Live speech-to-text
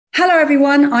Hello,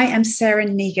 everyone. I am Sarah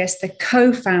Negus, the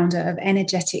co founder of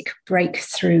Energetic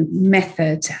Breakthrough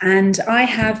Method, and I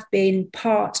have been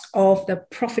part of the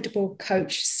Profitable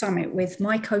Coach Summit with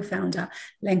my co founder,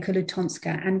 Lenka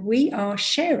Lutonska, and we are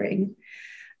sharing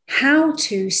how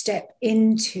to step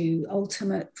into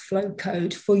ultimate flow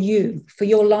code for you, for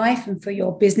your life, and for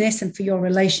your business, and for your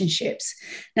relationships.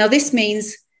 Now, this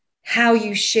means how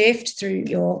you shift through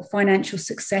your financial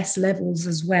success levels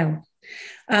as well.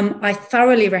 I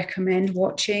thoroughly recommend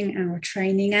watching our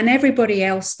training, and everybody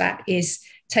else that is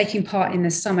taking part in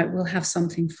the summit will have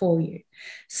something for you.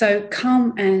 So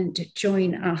come and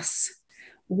join us.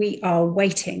 We are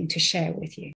waiting to share with you.